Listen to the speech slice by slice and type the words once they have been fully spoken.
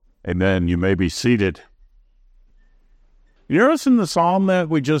Amen. You may be seated. You notice in the psalm that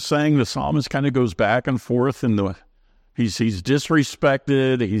we just sang, the psalmist kind of goes back and forth. He's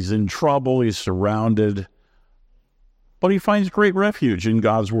disrespected, he's in trouble, he's surrounded, but he finds great refuge in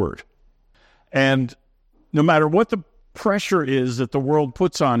God's word. And no matter what the pressure is that the world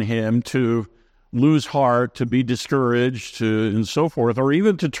puts on him to lose heart, to be discouraged, and so forth, or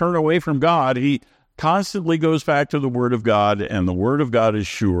even to turn away from God, he constantly goes back to the Word of God, and the Word of God is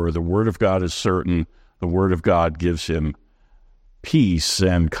sure, the Word of God is certain, the Word of God gives him peace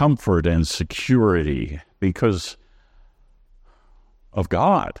and comfort and security because of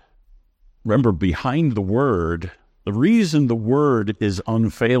God. Remember, behind the Word, the reason the Word is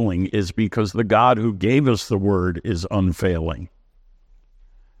unfailing is because the God who gave us the Word is unfailing.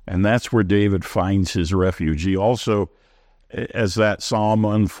 And that's where David finds his refuge. He also, as that psalm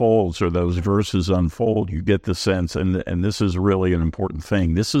unfolds or those verses unfold, you get the sense, and this is really an important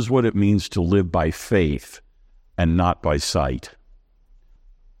thing, this is what it means to live by faith and not by sight.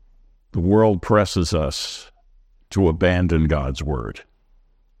 The world presses us to abandon God's word.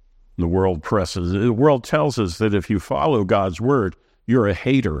 The world tells us that if you follow God's word, you're a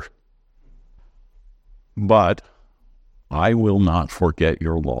hater. But I will not forget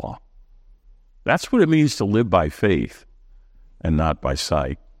your law. That's what it means to live by faith and not by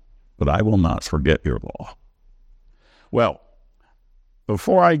sight. But I will not forget your law. Well,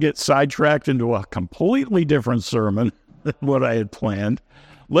 before I get sidetracked into a completely different sermon than what I had planned,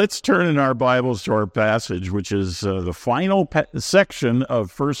 let's turn in our Bibles to our passage, which is the final section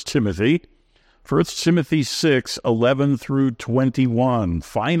of 1 Timothy. 1 Timothy 6, 11 through 21.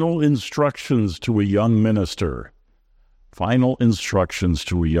 Final instructions to a young minister. Final instructions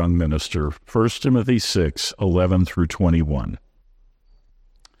to a young minister. 1 Timothy 6, 11 through 21.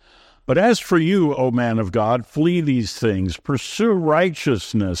 But as for you, O man of God, flee these things. Pursue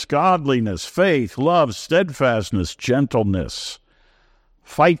righteousness, godliness, faith, love, steadfastness, gentleness.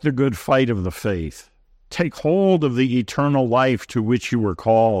 Fight the good fight of the faith. Take hold of the eternal life to which you were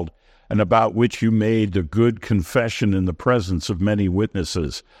called, and about which you made the good confession in the presence of many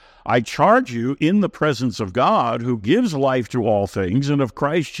witnesses. I charge you in the presence of God, who gives life to all things, and of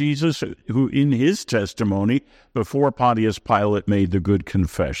Christ Jesus, who in his testimony before Pontius Pilate made the good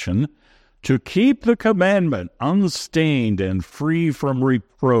confession, to keep the commandment unstained and free from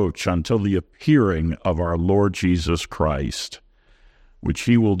reproach until the appearing of our Lord Jesus Christ, which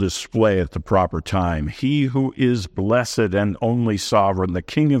he will display at the proper time. He who is blessed and only sovereign, the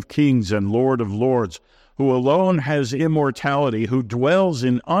King of kings and Lord of lords, who alone has immortality, who dwells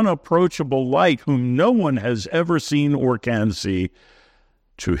in unapproachable light, whom no one has ever seen or can see.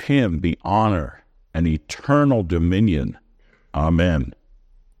 To him be honor and eternal dominion. Amen.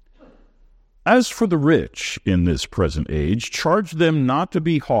 As for the rich in this present age, charge them not to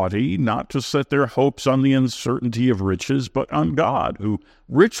be haughty, not to set their hopes on the uncertainty of riches, but on God, who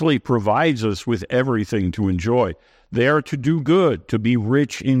richly provides us with everything to enjoy. They are to do good, to be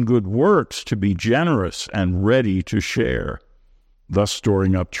rich in good works, to be generous and ready to share, thus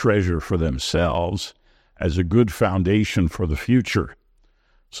storing up treasure for themselves as a good foundation for the future,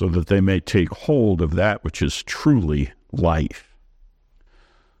 so that they may take hold of that which is truly life.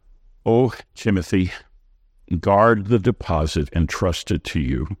 O Timothy, guard the deposit entrusted to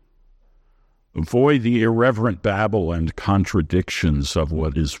you. Avoid the irreverent babble and contradictions of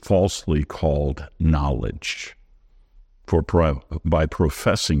what is falsely called knowledge. For by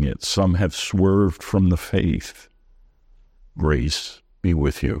professing it, some have swerved from the faith. Grace be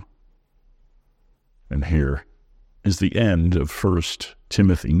with you. And here is the end of 1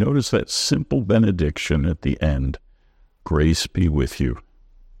 Timothy. Notice that simple benediction at the end. Grace be with you.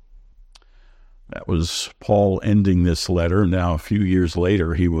 That was Paul ending this letter. Now, a few years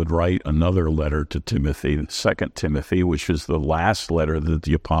later, he would write another letter to Timothy, 2 Timothy, which is the last letter that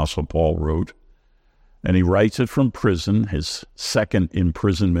the Apostle Paul wrote. And he writes it from prison, his second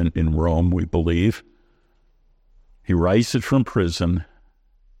imprisonment in Rome, we believe. He writes it from prison,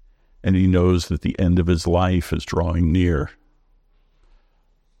 and he knows that the end of his life is drawing near.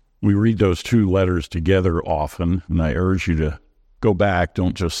 We read those two letters together often, and I urge you to go back.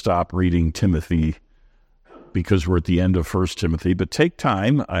 Don't just stop reading Timothy because we're at the end of 1 Timothy, but take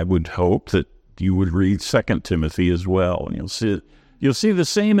time. I would hope that you would read 2 Timothy as well, and you'll see the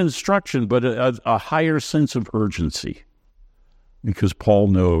same instruction, but a higher sense of urgency, because Paul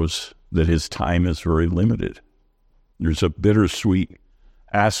knows that his time is very limited. There's a bittersweet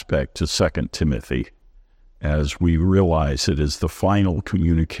aspect to 2 Timothy as we realize it is the final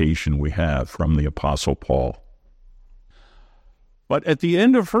communication we have from the Apostle Paul. But at the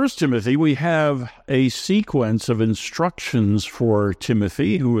end of 1 Timothy, we have a sequence of instructions for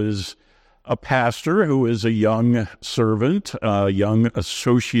Timothy, who is a pastor, who is a young servant, a young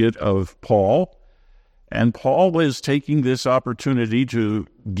associate of Paul. And Paul is taking this opportunity to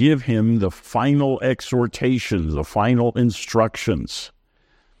give him the final exhortations, the final instructions.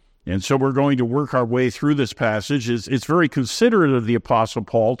 And so we're going to work our way through this passage. It's very considerate of the Apostle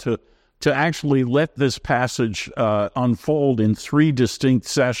Paul to actually let this passage unfold in three distinct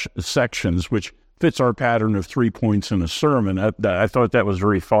sections, which fits our pattern of 3 points in a sermon. I thought that was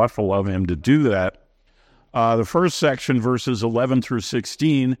very thoughtful of him to do that. The first section, verses 11 through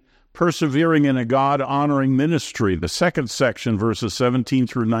 16, persevering in a God-honoring ministry. The second section, verses 17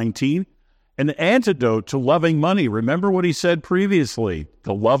 through 19, an antidote to loving money. Remember what he said previously.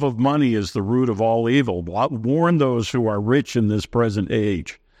 The love of money is the root of all evil. Warn those who are rich in this present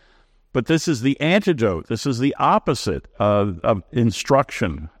age. But this is the antidote. This is the opposite of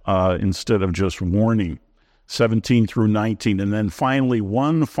instruction instead of just warning, 17 through 19. And then finally,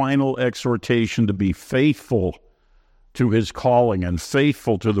 one final exhortation to be faithful to his calling and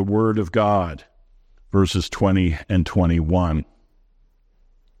faithful to the Word of God, verses 20 and 21.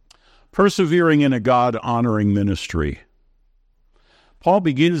 Persevering in a God-honoring ministry. Paul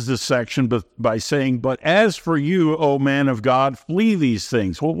begins this section by saying, "But as for you, O man of God, flee these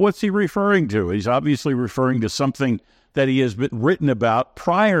things." Well, what's he referring to? He's obviously referring to something that he has been written about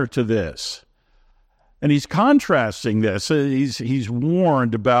prior to this. And he's contrasting this. He's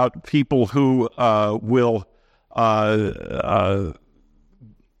warned about people who will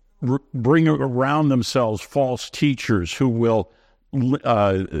bring around themselves false teachers who will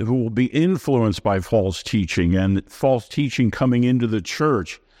be influenced by false teaching and false teaching coming into the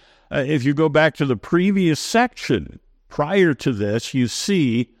church. If you go back to the previous section, prior to this, you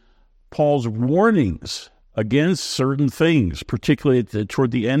see Paul's warnings against certain things, particularly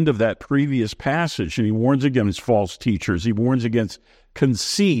toward the end of that previous passage. And he warns against false teachers. He warns against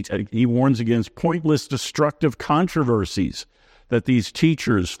conceit. He warns against pointless, destructive controversies that these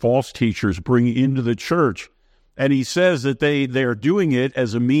teachers, false teachers, bring into the church. And he says that they are doing it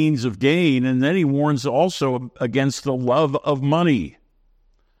as a means of gain. And then he warns also against the love of money.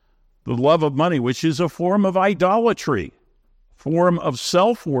 The love of money, which is a form of idolatry, form of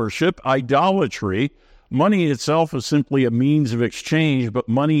self-worship, idolatry. Money itself is simply a means of exchange, but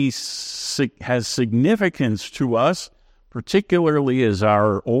money has significance to us, particularly as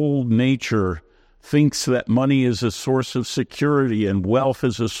our old nature thinks that money is a source of security and wealth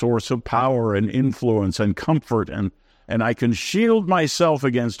is a source of power and influence and comfort, and I can shield myself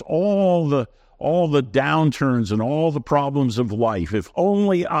against all the downturns and all the problems of life if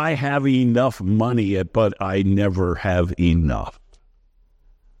only I have enough money, but I never have enough.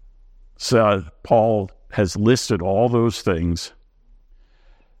 So Paul has listed all those things,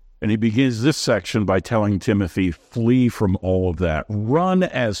 and he begins this section by telling Timothy, flee from all of that. Run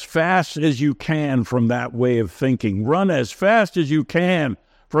as fast as you can from that way of thinking. Run as fast as you can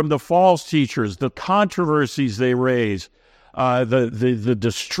from the false teachers, the controversies they raise, the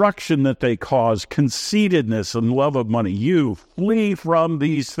destruction that they cause, conceitedness and love of money. You flee from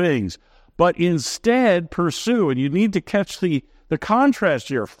these things, but instead pursue. And you need to catch the contrast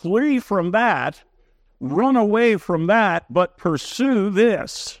here. Flee from that, run away from that, but pursue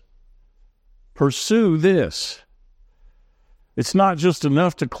this. Pursue this. It's not just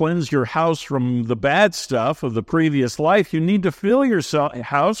enough to cleanse your house from the bad stuff of the previous life. You need to fill your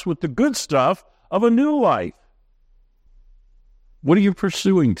house with the good stuff of a new life. What are you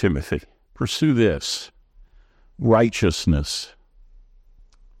pursuing, Timothy? Pursue this. Righteousness.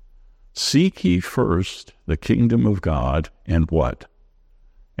 Seek ye first the kingdom of God and what?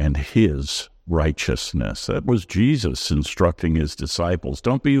 And his righteousness. That was Jesus instructing his disciples.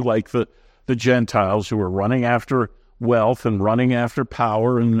 Don't be like the Gentiles who are running after wealth and running after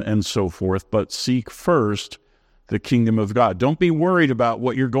power and so forth, but seek first the kingdom of God. Don't be worried about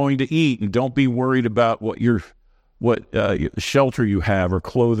what you're going to eat, and don't be worried about what shelter you have or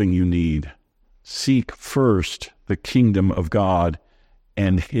clothing you need. Seek first the kingdom of God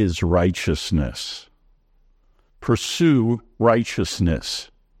and his righteousness. Pursue righteousness.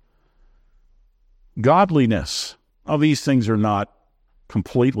 Godliness. Now, these things are not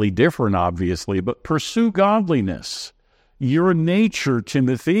completely different, obviously, but pursue godliness. Your nature,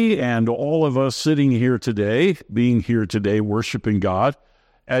 Timothy, and all of us sitting here today, being here today, worshiping God,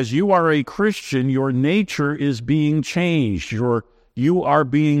 as you are a Christian, your nature is being changed. You are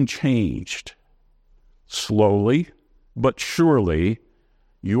being changed. Slowly, but surely,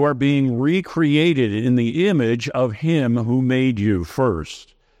 you are being recreated in the image of him who made you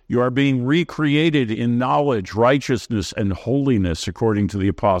first. You are being recreated in knowledge, righteousness, and holiness, according to the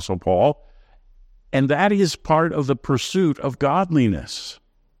Apostle Paul. And that is part of the pursuit of godliness.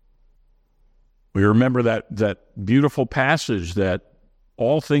 We remember that beautiful passage that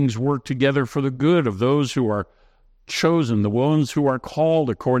all things work together for the good of those who are chosen, the ones who are called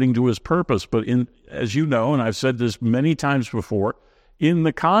according to his purpose. But as you know, and I've said this many times before, in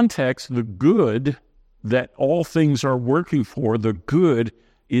the context, the good that all things are working for, the good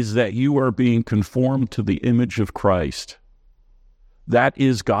is that you are being conformed to the image of Christ. That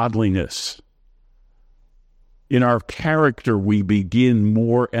is godliness. In our character, we begin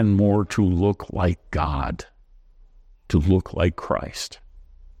more and more to look like God, to look like Christ.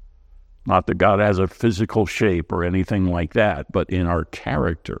 Not that God has a physical shape or anything like that, but in our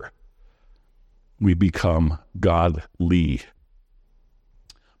character, we become godly.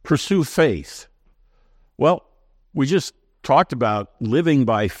 Pursue faith. Well, we just talked about living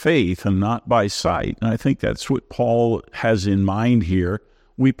by faith and not by sight, and I think that's what Paul has in mind here.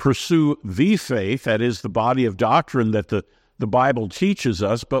 We pursue the faith, that is the body of doctrine that the Bible teaches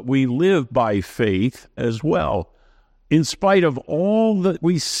us, but we live by faith as well. In spite of all that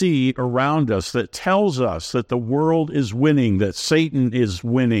we see around us that tells us that the world is winning, that Satan is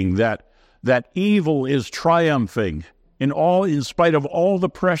winning, that evil is triumphing, in spite of all the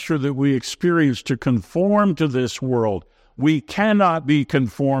pressure that we experience to conform to this world, we cannot be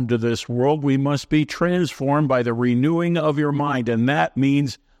conformed to this world. We must be transformed by the renewing of your mind, and that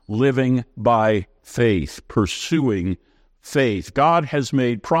means living by faith, pursuing faith. God has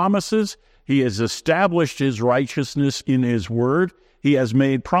made promises. He has established his righteousness in his word. He has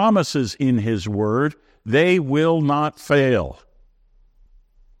made promises in his word. They will not fail.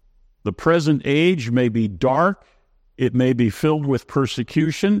 The present age may be dark. It may be filled with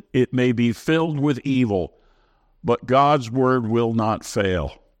persecution. It may be filled with evil. But God's word will not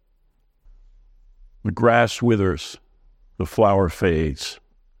fail. The grass withers, the flower fades,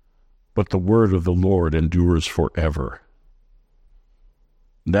 but the word of the Lord endures forever.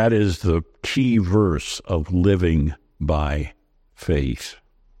 That is the key verse of living by faith.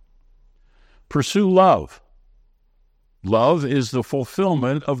 Pursue love. Love is the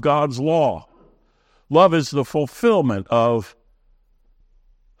fulfillment of God's law. Love is the fulfillment of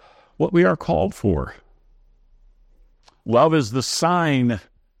what we are called for. Love is the sign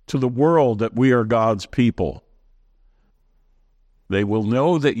to the world that we are God's people. They will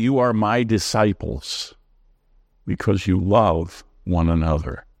know that you are my disciples because you love one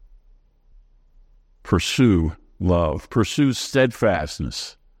another. Pursue love. Pursue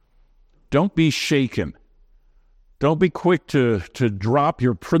steadfastness. Don't be shaken. Don't be quick to drop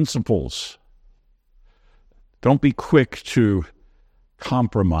your principles. Don't be quick to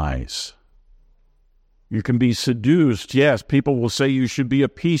compromise. You can be seduced. Yes, people will say you should be a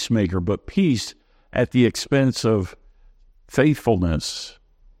peacemaker, but peace at the expense of faithfulness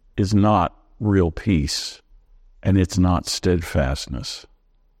is not real peace, and it's not steadfastness.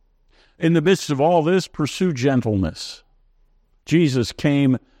 In the midst of all this, pursue gentleness. Jesus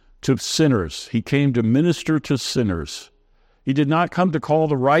came to sinners. He came to minister to sinners. He did not come to call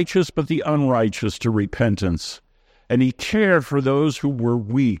the righteous, but the unrighteous to repentance. And he cared for those who were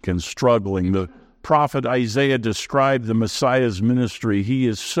weak and struggling. The prophet Isaiah described the Messiah's ministry. He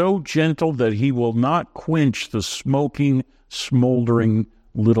is so gentle that he will not quench the smoking, smoldering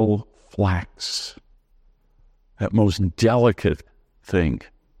little flax. That most delicate thing.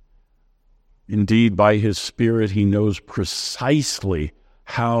 Indeed, by his Spirit, he knows precisely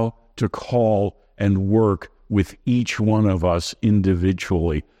how to call and work with each one of us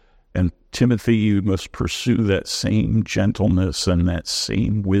individually. And Timothy, you must pursue that same gentleness and that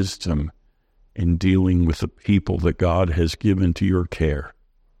same wisdom in dealing with the people that God has given to your care.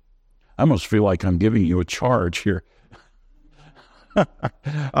 I almost feel like I'm giving you a charge here.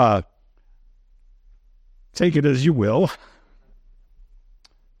 Take it as you will.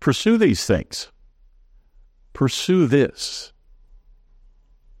 Pursue these things. Pursue this.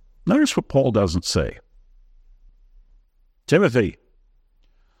 Notice what Paul doesn't say. Timothy,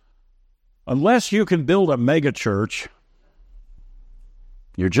 unless you can build a mega church,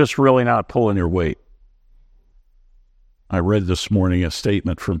 you're just really not pulling your weight. I read this morning a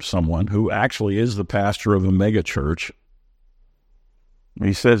statement from someone who actually is the pastor of a mega church.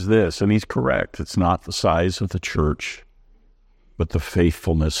 He says this, and he's correct. It's not the size of the church, but the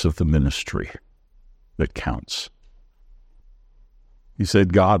faithfulness of the ministry that counts. He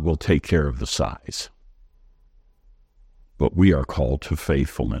said God will take care of the size, but we are called to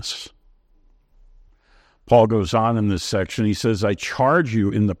faithfulness. Paul goes on in this section. He says, I charge you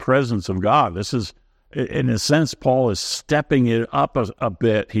in the presence of God. This is In a sense, Paul is stepping it up a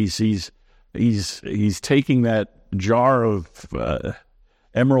bit. He's taking that jar of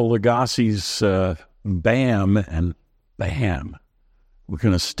Emeril Lagasse's BAM and bam. We're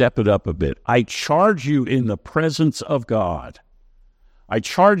going to step it up a bit. I charge you in the presence of God. I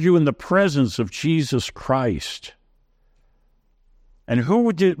charge you in the presence of Jesus Christ. And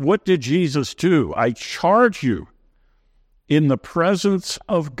what did Jesus do? I charge you in the presence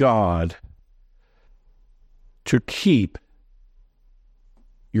of God to keep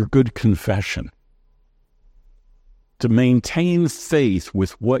your good confession, to maintain faith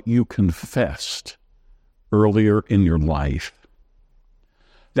with what you confessed earlier in your life.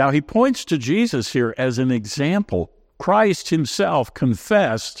 Now, he points to Jesus here as an example. Christ himself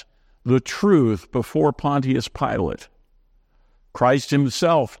confessed the truth before Pontius Pilate. Christ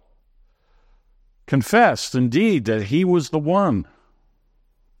himself confessed, indeed, that he was the one.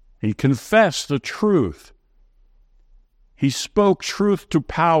 He confessed the truth. He spoke truth to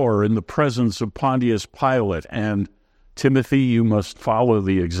power in the presence of Pontius Pilate. And Timothy, you must follow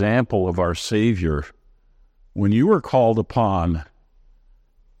the example of our Savior. When you are called upon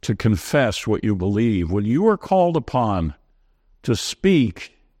to confess what you believe, when you are called upon to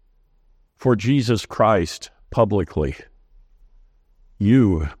speak for Jesus Christ publicly,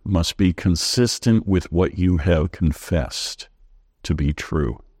 you must be consistent with what you have confessed to be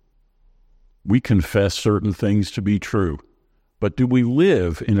true. We confess certain things to be true, but do we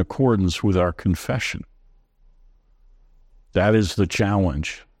live in accordance with our confession? That is the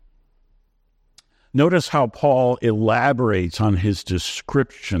challenge. Notice how Paul elaborates on his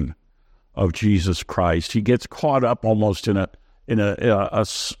description of Jesus Christ. He gets caught up almost in a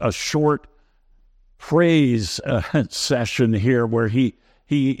short phrase session here where he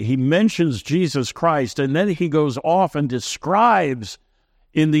mentions Jesus Christ, and then he goes off and describes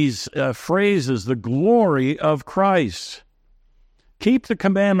in these phrases the glory of Christ. Keep the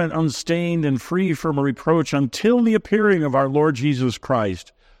commandment unstained and free from reproach until the appearing of our Lord Jesus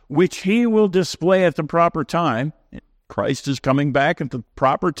Christ, which he will display at the proper time. Christ is coming back at the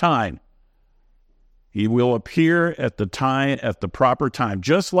proper time. He will appear at the proper time.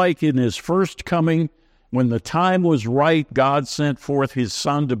 Just like in his first coming, when the time was right, God sent forth his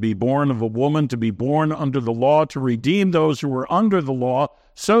Son to be born of a woman, to be born under the law, to redeem those who were under the law.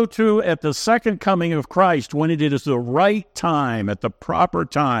 So too at the second coming of Christ, when it is the right time, at the proper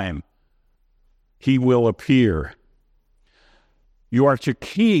time, he will appear. You are to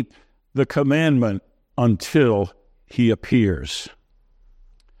keep the commandment until he appears.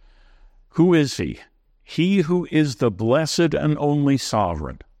 Who is he? He who is the blessed and only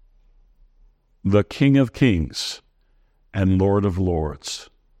sovereign, the King of kings and Lord of lords,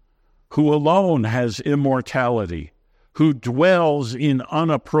 who alone has immortality, who dwells in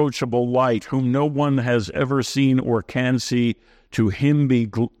unapproachable light, whom no one has ever seen or can see. To him be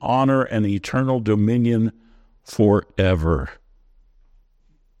honor and eternal dominion forever.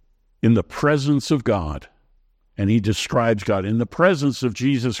 In the presence of God, and he describes God in the presence of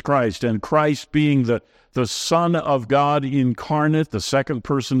Jesus Christ, and Christ being the Son of God incarnate, the second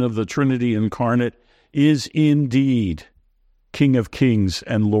person of the Trinity incarnate, is indeed King of kings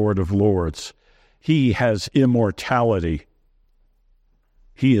and Lord of lords. He has immortality.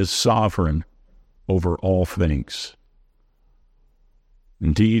 He is sovereign over all things.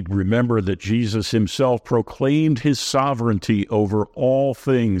 Indeed, remember that Jesus himself proclaimed his sovereignty over all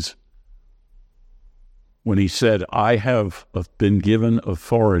things when he said, I have been given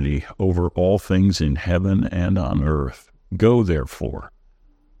authority over all things in heaven and on earth. Go, therefore,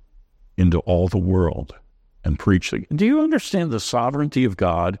 into all the world and preach. Do you understand the sovereignty of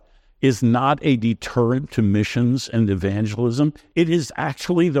God is not a deterrent to missions and evangelism? It is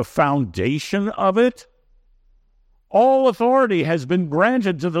actually the foundation of it. All authority has been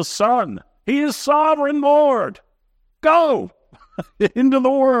granted to the Son. He is sovereign Lord. Go into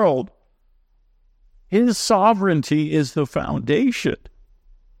the world. His sovereignty is the foundation.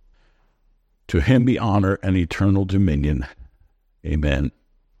 To him be honor and eternal dominion. Amen.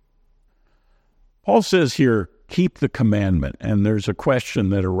 Paul says here, keep the commandment. And there's a question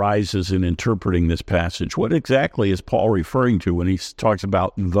that arises in interpreting this passage. What exactly is Paul referring to when he talks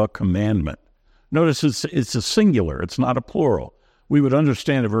about the commandment? Notice it's a singular. It's not a plural. We would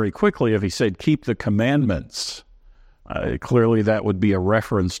understand it very quickly if he said, keep the commandments. Clearly, that would be a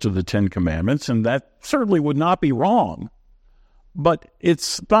reference to the Ten Commandments, and that certainly would not be wrong. But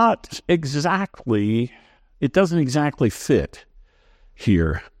it's not exactly, it doesn't exactly fit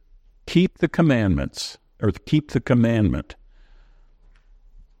here. Keep the commandments, or keep the commandment.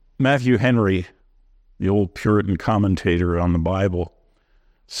 Matthew Henry, the old Puritan commentator on the Bible,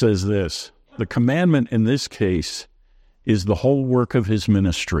 says this: The commandment in this case is the whole work of his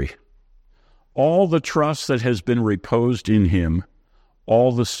ministry. All the trust that has been reposed in him,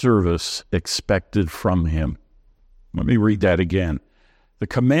 all the service expected from him. Let me read that again. The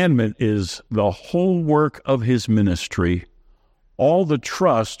commandment is the whole work of his ministry, all the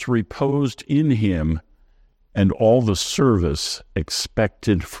trust reposed in him, and all the service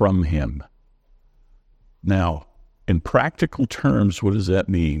expected from him. Now, in practical terms, what does that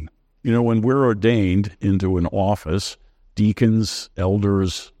mean? You know, when we're ordained into an office, deacons,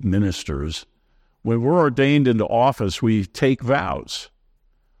 elders, ministers, when we're ordained into office, we take vows.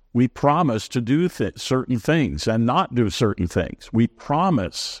 We promise to do certain things and not do certain things. We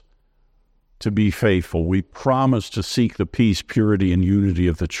promise to be faithful. We promise to seek the peace, purity, and unity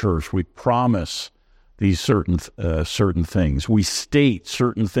of the church. We promise these certain things. We state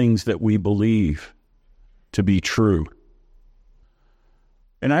certain things that we believe to be true.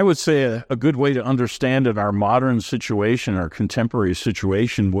 And I would say a good way to understand in our modern situation, our contemporary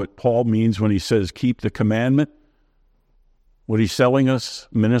situation, what Paul means when he says keep the commandment, what he's telling us,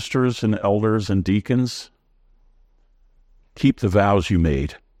 ministers and elders and deacons, keep the vows you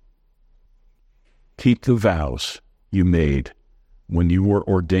made. Keep the vows you made when you were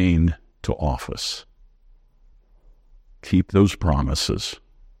ordained to office. Keep those promises.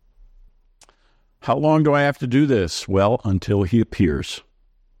 How long do I have to do this? Well, until he appears.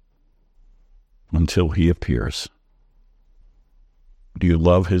 Until he appears. Do you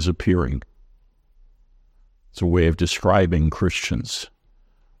love his appearing? It's a way of describing Christians.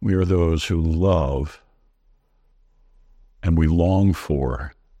 We are those who love and we long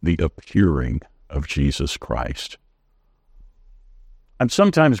for the appearing of Jesus Christ. I'm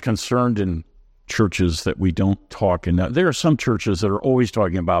sometimes concerned in churches that we don't talk enough. There are some churches that are always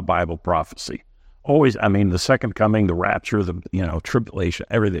talking about Bible prophecy. Always, the second coming, the rapture, the tribulation,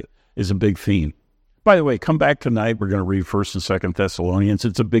 everything is a big theme. By the way, come back tonight. We're going to read 1st and 2nd Thessalonians.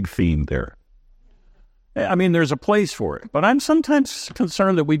 It's a big theme there. There's a place for it. But I'm sometimes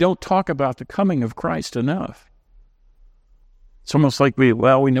concerned that we don't talk about the coming of Christ enough. It's almost like we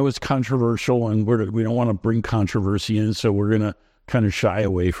know it's controversial and we don't want to bring controversy in, so we're going to kind of shy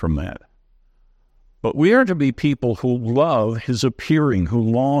away from that. But we are to be people who love his appearing, who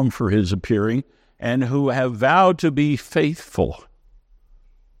long for his appearing, and who have vowed to be faithful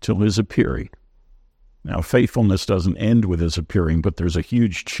till his appearing. Now, faithfulness doesn't end with his appearing, but there's a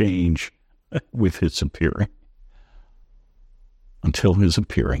huge change with his appearing. Until his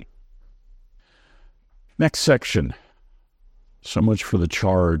appearing. Next section. So much for the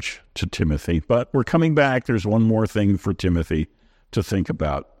charge to Timothy. But we're coming back. There's one more thing for Timothy to think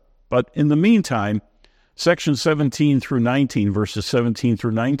about. But in the meantime, section 17 through 19, verses 17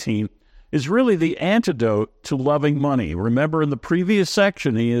 through 19, is really the antidote to loving money. Remember, in the previous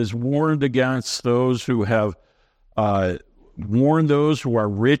section, he has warned against those who have warned those who are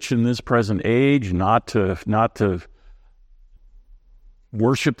rich in this present age not to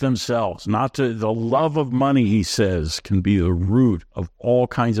worship themselves, the love of money, he says, can be the root of all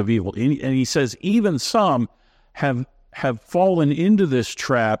kinds of evil. And he says even some have fallen into this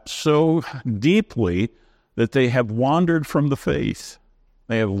trap so deeply that they have wandered from the faith.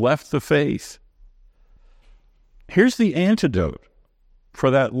 They have left the faith. Here's the antidote for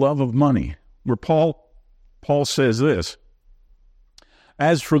that love of money, where Paul says this: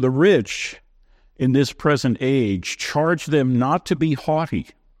 as for the rich in this present age, charge them not to be haughty.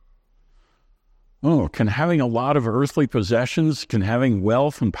 Oh, can having a lot of earthly possessions, can having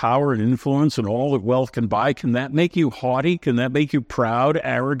wealth and power and influence and all that wealth can buy, can that make you haughty? Can that make you proud,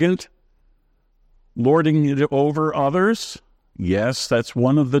 arrogant, lording it over others? Yes, that's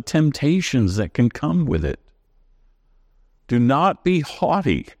one of the temptations that can come with it. Do not be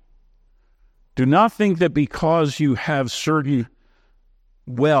haughty. Do not think that because you have a certain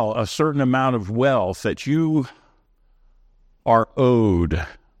amount of wealth that you are owed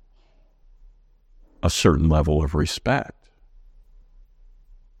a certain level of respect.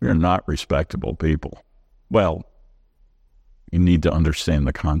 We are not respectable people. Well, you need to understand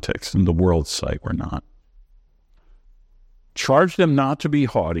the context. In the world's sight, we're not. Charge them not to be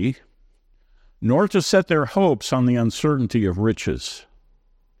haughty, nor to set their hopes on the uncertainty of riches.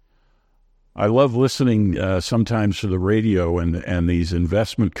 I love listening sometimes to the radio and these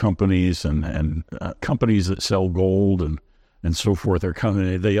investment companies and companies that sell gold and so forth are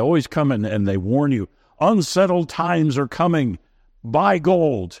coming. They always come in and they warn you, unsettled times are coming. Buy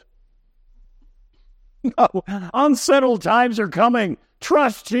gold. No, unsettled times are coming.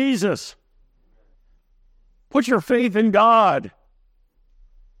 Trust Jesus. Put your faith in God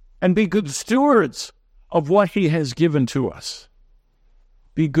and be good stewards of what he has given to us.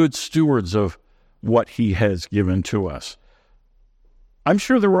 Be good stewards of what he has given to us. I'm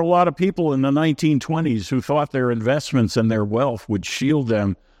sure there were a lot of people in the 1920s who thought their investments and their wealth would shield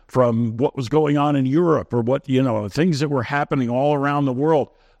them from what was going on in Europe or things that were happening all around the world.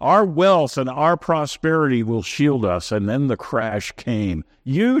 Our wealth and our prosperity will shield us. And then the crash came.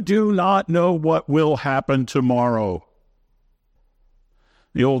 You do not know what will happen tomorrow.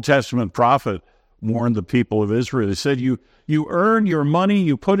 The Old Testament prophet warned the people of Israel. He said, you earn your money,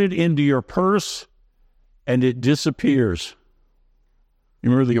 you put it into your purse, and it disappears. You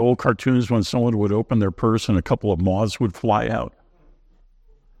remember the old cartoons when someone would open their purse and a couple of moths would fly out?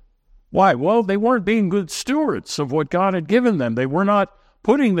 Why? Well, they weren't being good stewards of what God had given them. They were not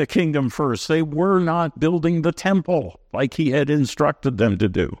putting the kingdom first. They were not building the temple like he had instructed them to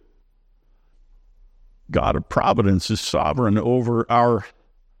do. God of providence is sovereign over our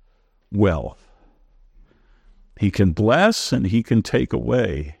wealth. He can bless and he can take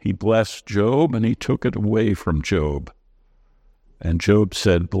away. He blessed Job and he took it away from Job. And Job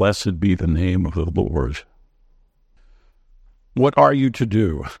said, "Blessed be the name of the Lord." What are you to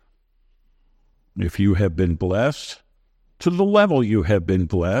do if you have been blessed to the level you have been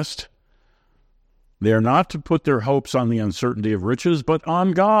blessed? They are not to put their hopes on the uncertainty of riches, but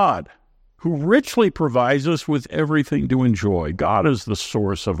on God, who richly provides us with everything to enjoy. God is the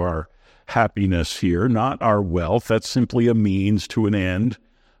source of our happiness here, not our wealth. That's simply a means to an end.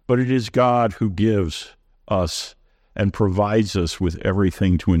 But it is God who gives us and provides us with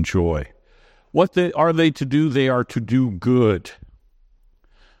everything to enjoy. What are they to do? They are to do good,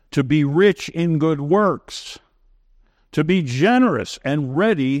 to be rich in good works, to be generous and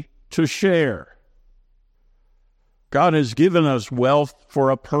ready to share. God has given us wealth for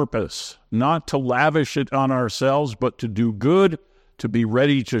a purpose, not to lavish it on ourselves, but to do good, to be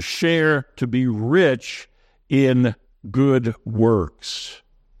ready to share, to be rich in good works.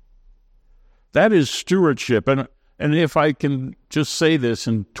 That is stewardship. And if I can just say this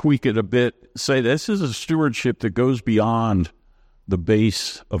and tweak it a bit, say this is a stewardship that goes beyond the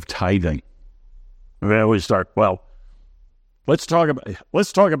base of tithing. We always start, let's talk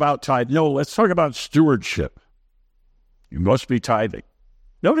about tithe. No, let's talk about stewardship. You must be tithing.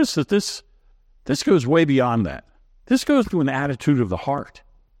 Notice that this goes way beyond that. This goes to an attitude of the heart.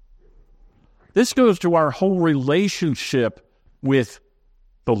 This goes to our whole relationship with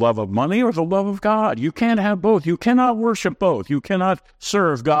the love of money or the love of God. You can't have both. You cannot worship both. You cannot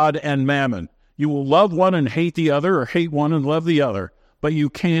serve God and mammon. You will love one and hate the other, or hate one and love the other. But you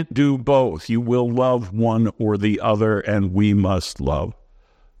can't do both. You will love one or the other, and we must love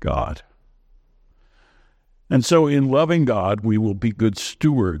God. And so in loving God, we will be good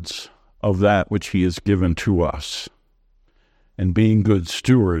stewards of that which he has given to us. And being good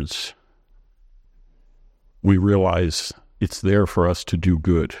stewards, we realize it's there for us to do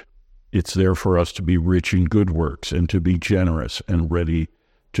good. It's there for us to be rich in good works and to be generous and ready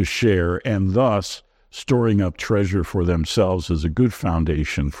to share, and thus storing up treasure for themselves as a good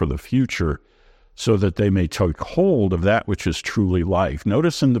foundation for the future, so that they may take hold of that which is truly life.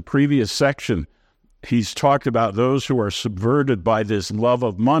 Notice in the previous section, he's talked about those who are subverted by this love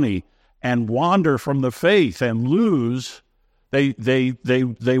of money and wander from the faith and lose.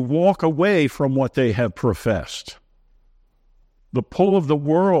 They walk away from what they have professed. The pull of the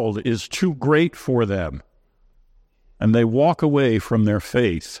world is too great for them, and they walk away from their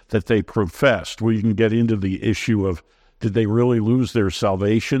faith that they professed. We can get into the issue of, did they really lose their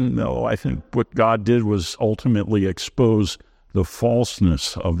salvation? No, I think what God did was ultimately expose the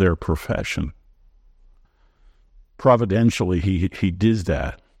falseness of their profession. Providentially, he did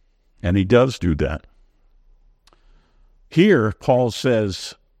that, and he does do that. Here, Paul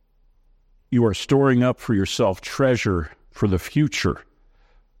says, you are storing up for yourself treasure for the future,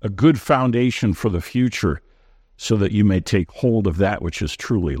 a good foundation for the future, so that you may take hold of that which is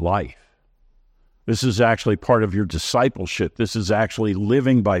truly life. This is actually part of your discipleship. This is actually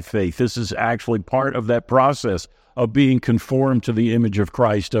living by faith. This is actually part of that process of being conformed to the image of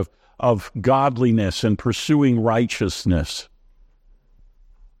Christ, of godliness and pursuing righteousness.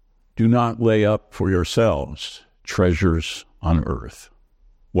 Do not lay up for yourselves treasures on earth.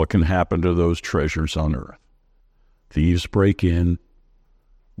 What can happen to those treasures on earth? Thieves break in,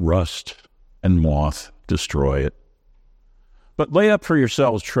 rust and moth destroy it. But lay up for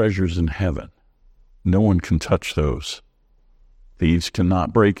yourselves treasures in heaven. No one can touch those. Thieves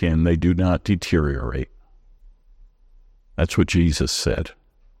cannot break in. They do not deteriorate. That's what Jesus said.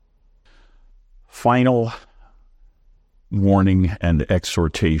 Final warning and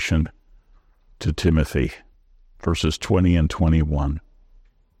exhortation to Timothy, verses 20 and 21.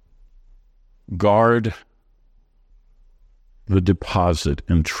 Guard the deposit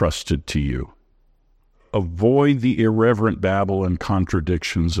entrusted to you. Avoid the irreverent babble and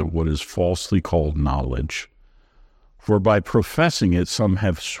contradictions of what is falsely called knowledge, for by professing it some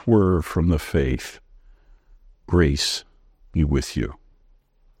have swerved from the faith. Grace be with you.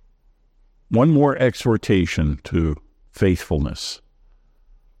 One more exhortation to faithfulness.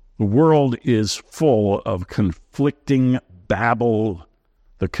 The world is full of conflicting babble,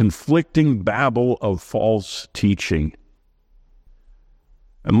 the conflicting babble of false teaching.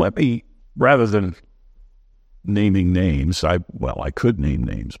 And let me, rather than naming names, I could name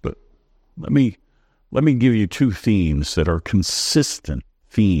names, but let me give you two themes that are consistent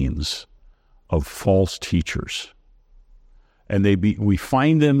themes of false teachers. And we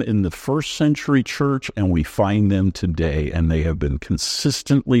find them in the first century church, and we find them today, and they have been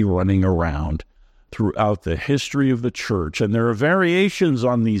consistently running around throughout the history of the church. And there are variations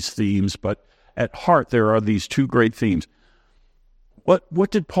on these themes, but at heart there are these two great themes.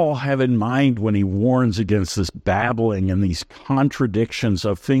 What did Paul have in mind when he warns against this babbling and these contradictions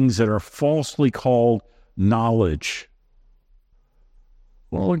of things that are falsely called knowledge?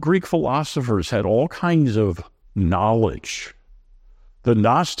 Well, the Greek philosophers had all kinds of knowledge. The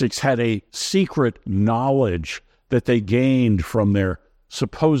Gnostics had a secret knowledge that they gained from their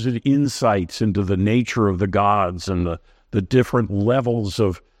supposed insights into the nature of the gods and the different levels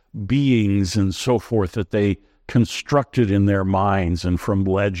of beings and so forth that they constructed in their minds and from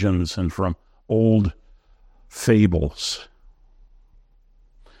legends and from old fables.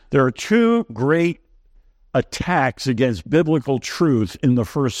 There are two great attacks against biblical truth in the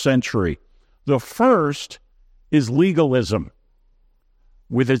first century. The first is legalism,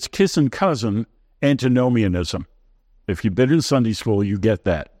 with its kissing cousin, antinomianism. If you've been in Sunday school, you get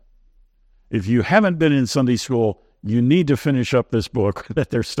that. If you haven't been in Sunday school, you need to finish up this book that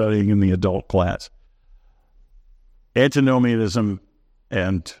they're studying in the adult class. Antinomianism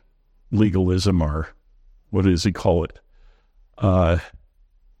and legalism are, what does he call it?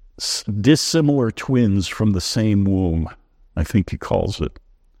 Dissimilar twins from the same womb, I think he calls it.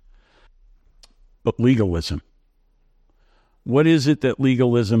 But legalism. What is it that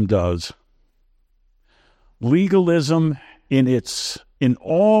legalism does? Legalism in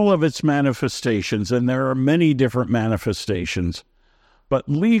all of its manifestations, and there are many different manifestations, but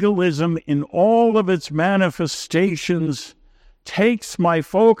legalism in all of its manifestations takes my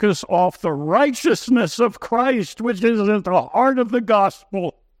focus off the righteousness of Christ, which is at the heart of the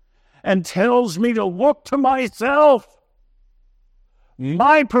gospel, and tells me to look to myself,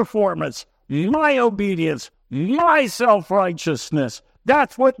 my performance, my obedience, my self-righteousness.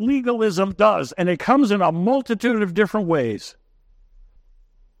 That's what legalism does, and it comes in a multitude of different ways.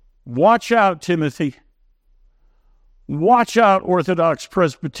 Watch out, Timothy. Watch out, Orthodox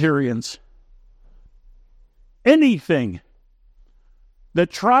Presbyterians. Anything that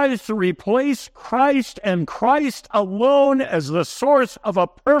tries to replace Christ and Christ alone as the source of a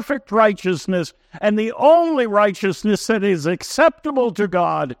perfect righteousness and the only righteousness that is acceptable to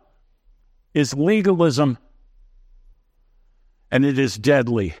God is legalism, and it is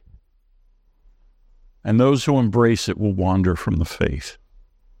deadly. And those who embrace it will wander from the faith.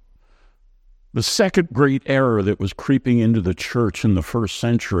 The second great error that was creeping into the church in the first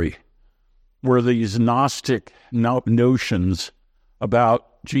century were these Gnostic notions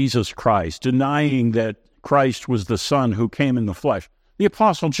about Jesus Christ, denying that Christ was the Son who came in the flesh. The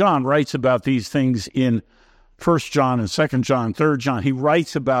Apostle John writes about these things in 1 John and 2 John, 3 John. He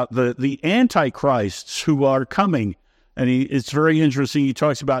writes about the antichrists who are coming. And it's very interesting. He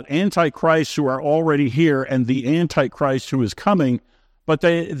talks about antichrists who are already here and the antichrist who is coming. But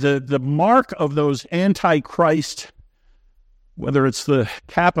the mark of those antichrist, whether it's the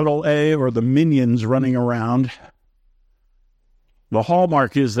capital A or the minions running around, the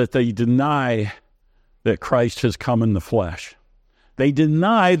hallmark is that they deny that Christ has come in the flesh. They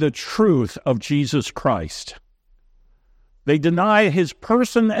deny the truth of Jesus Christ. They deny his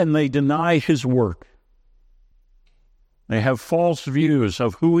person and they deny his work. They have false views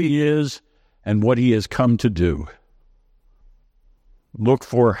of who he is and what he has come to do.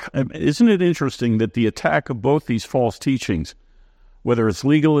 Isn't it interesting that the attack of both these false teachings, whether it's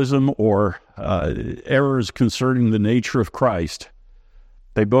legalism or errors concerning the nature of Christ,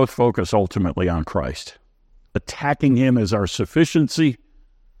 they both focus ultimately on Christ, attacking him as our sufficiency,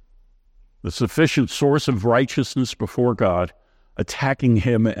 the sufficient source of righteousness before God, attacking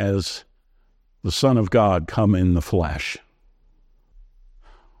him as the Son of God come in the flesh,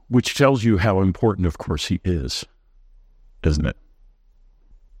 which tells you how important, of course, he is, isn't it?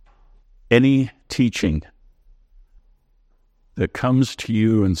 Any teaching that comes to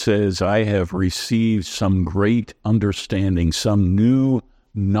you and says, I have received some great understanding, some new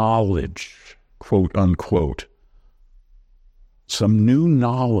knowledge, quote unquote, some new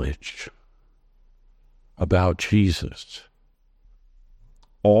knowledge about Jesus.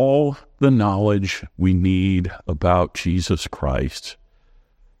 All the knowledge we need about Jesus Christ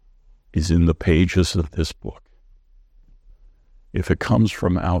is in the pages of this book. If it comes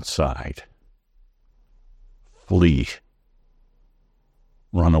from outside, flee,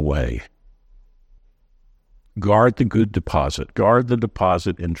 run away. Guard the good deposit. Guard the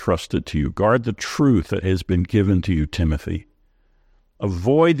deposit entrusted to you. Guard the truth that has been given to you, Timothy.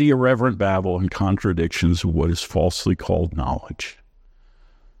 Avoid the irreverent babble and contradictions of what is falsely called knowledge,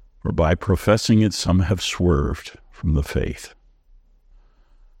 for by professing it some have swerved from the faith.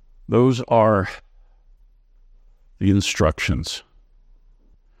 Those are the instructions.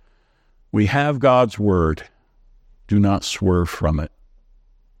 We have God's word. Do not swerve from it.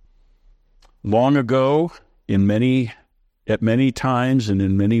 Long ago, at many times and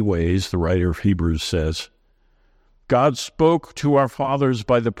in many ways, the writer of Hebrews says, God spoke to our fathers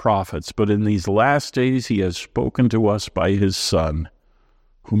by the prophets, but in these last days he has spoken to us by his Son,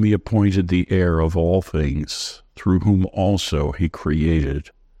 whom he appointed the heir of all things, through whom also he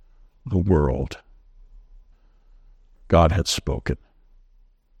created the world. God had spoken.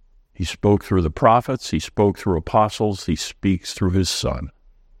 He spoke through the prophets, he spoke through apostles, he speaks through his Son.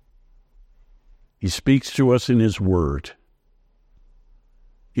 He speaks to us in his word.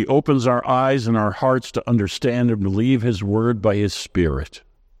 He opens our eyes and our hearts to understand and believe his word by his Spirit.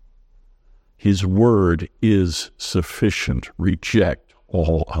 His word is sufficient. Reject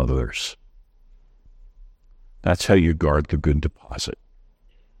all others. That's how you guard the good deposit.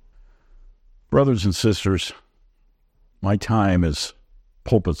 Brothers and sisters, my time as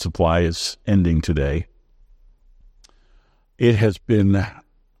Pulpit Supply is ending today. It has been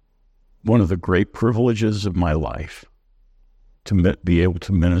one of the great privileges of my life to be able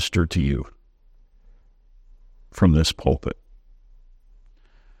to minister to you from this pulpit.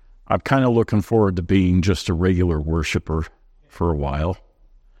 I'm kind of looking forward to being just a regular worshiper for a while.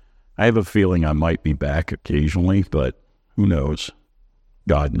 I have a feeling I might be back occasionally, but who knows?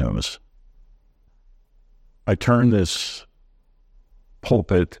 God knows. I turn this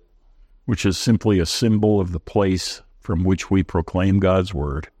pulpit, which is simply a symbol of the place from which we proclaim God's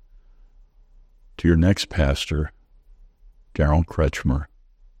word, to your next pastor, Darrell Kretschmer,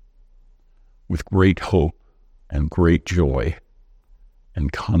 with great hope and great joy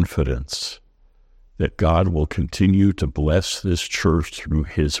and confidence that God will continue to bless this church through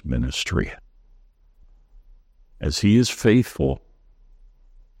his ministry. As he is faithful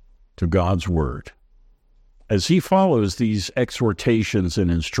to God's word, as he follows these exhortations and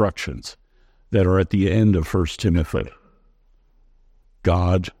instructions that are at the end of 1 Timothy,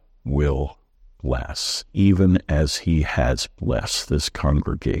 God will bless, even as he has blessed this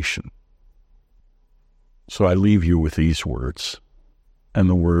congregation. So I leave you with these words, and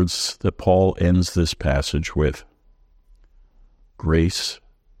the words that Paul ends this passage with. Grace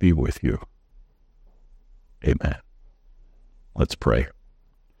be with you. Amen. Let's pray.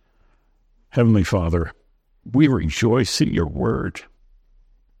 Heavenly Father, we rejoice in your word.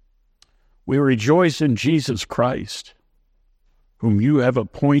 We rejoice in Jesus Christ, whom you have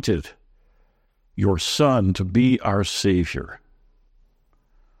appointed your Son to be our Savior.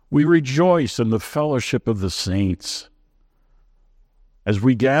 We rejoice in the fellowship of the saints as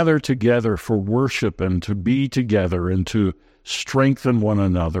we gather together for worship and to be together and to strengthen one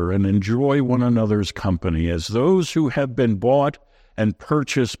another and enjoy one another's company as those who have been bought and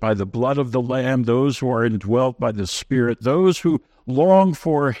purchased by the blood of the Lamb, those who are indwelt by the Spirit, those who long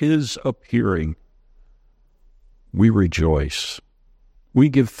for his appearing. We rejoice. We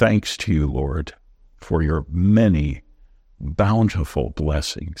give thanks to you, Lord, for your many bountiful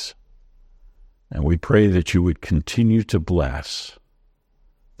blessings. And we pray that you would continue to bless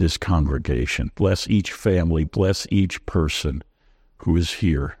this congregation. Bless each family. Bless each person who is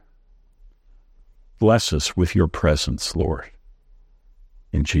here. Bless us with your presence, Lord.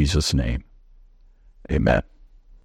 In Jesus' name, amen.